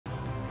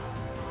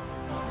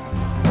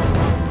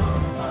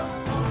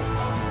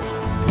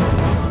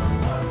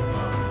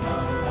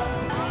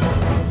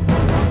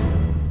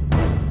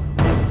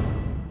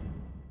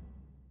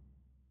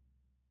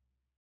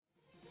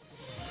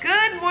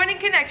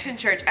Connection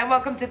Church, and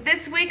welcome to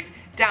this week's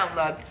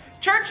Download.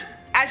 Church,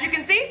 as you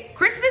can see,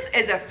 Christmas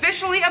is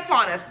officially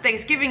upon us.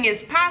 Thanksgiving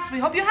is past. We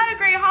hope you had a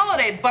great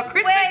holiday, but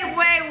Christmas is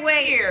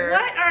here.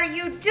 What are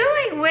you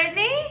doing,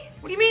 Whitney?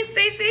 What do you mean,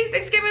 Stacy?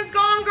 Thanksgiving's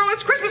gone, girl.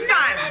 It's Christmas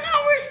time.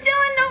 No, we're still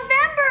in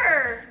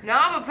November.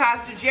 No, but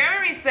Pastor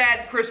Jeremy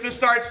said Christmas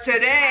starts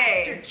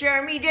today. Pastor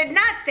Jeremy did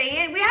not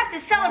say it. We have to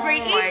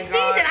celebrate each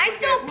season. I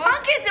still have Look.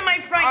 pumpkins in my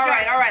front All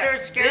yard. right.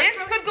 This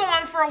could go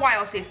on for a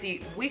while,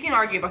 Stacy. We can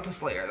argue about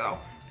this later, though.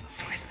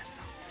 It's Christmas,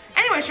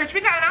 though. Anyway, church,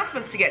 we got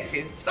announcements to get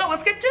to, so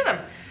let's get to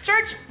them.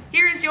 Church,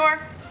 here is your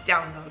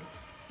download.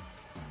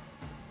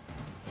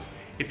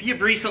 If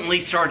you've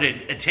recently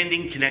started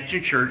attending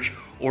Connection Church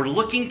or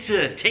looking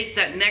to take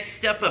that next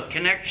step of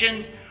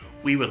connection,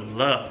 we would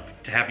love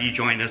to have you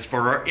join us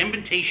for our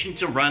Invitation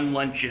to Run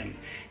luncheon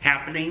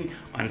happening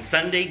on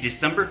Sunday,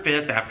 December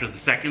 5th after the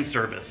second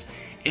service.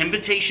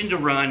 Invitation to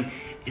Run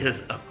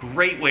is a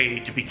great way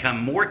to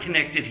become more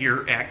connected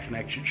here at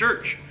Connection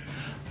Church.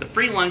 The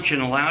free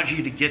luncheon allows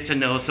you to get to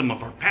know some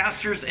of our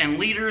pastors and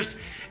leaders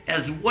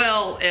as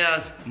well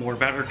as more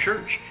about our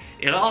church.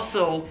 It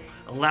also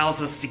allows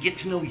us to get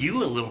to know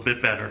you a little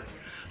bit better.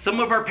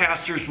 Some of our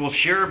pastors will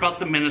share about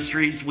the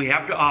ministries we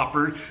have to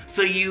offer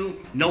so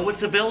you know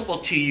what's available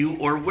to you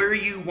or where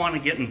you want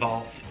to get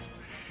involved.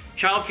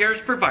 Childcare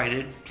is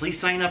provided. Please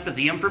sign up at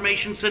the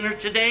Information Center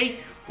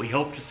today. We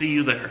hope to see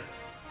you there.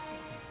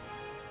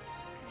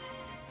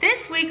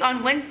 This week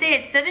on Wednesday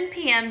at 7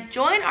 p.m.,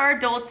 join our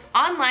adults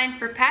online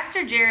for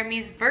Pastor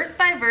Jeremy's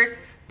verse-by-verse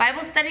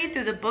Bible study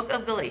through the book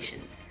of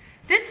Galatians.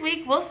 This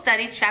week, we'll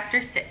study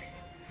chapter 6.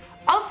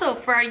 Also,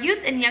 for our youth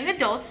and young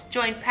adults,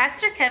 join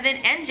Pastor Kevin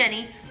and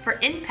Jenny for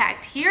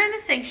Impact here in the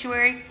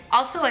sanctuary,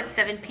 also at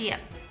 7 p.m.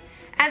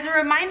 As a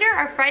reminder,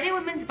 our Friday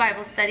Women's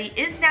Bible Study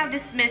is now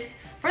dismissed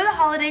for the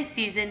holiday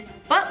season,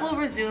 but will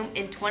resume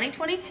in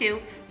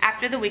 2022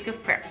 after the week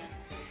of prayer.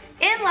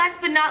 And last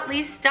but not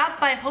least, stop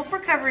by Hope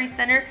Recovery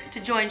Center to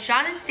join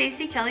Sean and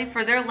Stacy Kelly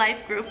for their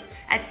life group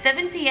at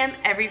 7 p.m.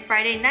 every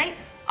Friday night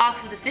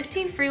off of the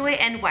 15 Freeway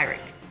and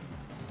Wyrick.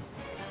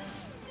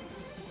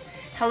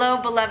 Hello,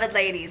 beloved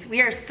ladies.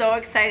 We are so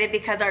excited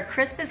because our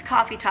Christmas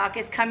Coffee Talk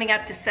is coming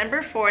up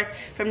December 4th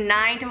from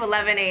 9 to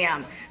 11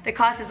 a.m. The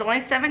cost is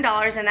only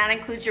 $7 and that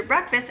includes your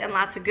breakfast and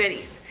lots of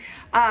goodies.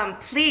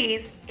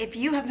 Please, if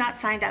you have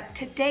not signed up,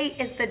 today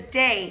is the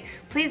day.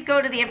 Please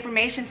go to the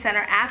Information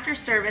Center after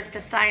service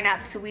to sign up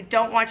so we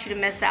don't want you to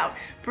miss out.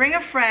 Bring a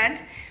friend,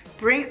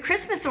 bring a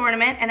Christmas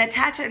ornament, and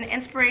attach an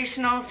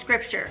inspirational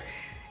scripture.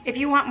 If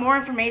you want more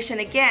information,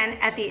 again,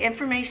 at the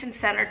Information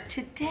Center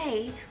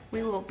today,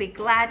 we will be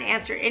glad to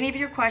answer any of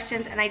your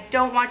questions, and I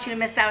don't want you to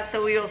miss out,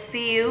 so we will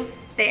see you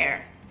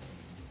there.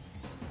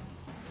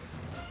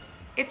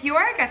 If you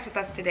are a guest with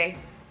us today,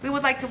 we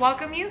would like to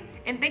welcome you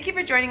and thank you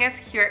for joining us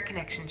here at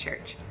Connection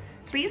Church.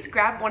 Please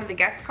grab one of the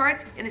guest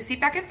cards in the seat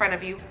back in front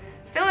of you,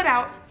 fill it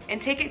out,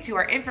 and take it to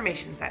our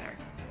Information Center.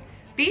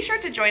 Be sure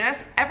to join us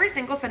every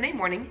single Sunday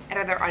morning at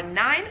either our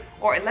 9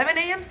 or 11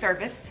 a.m.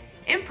 service,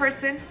 in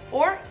person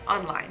or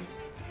online.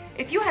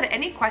 If you had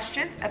any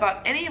questions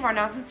about any of our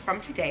announcements from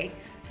today,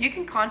 you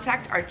can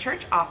contact our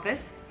church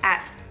office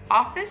at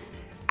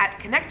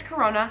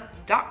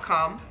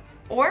office@connectcorona.com,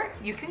 or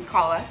you can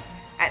call us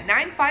at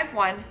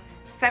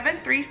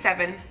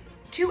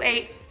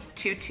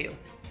 951-737-2822.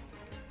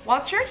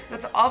 Well, church,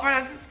 that's all of our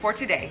announcements for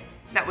today.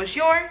 That was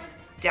your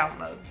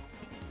download.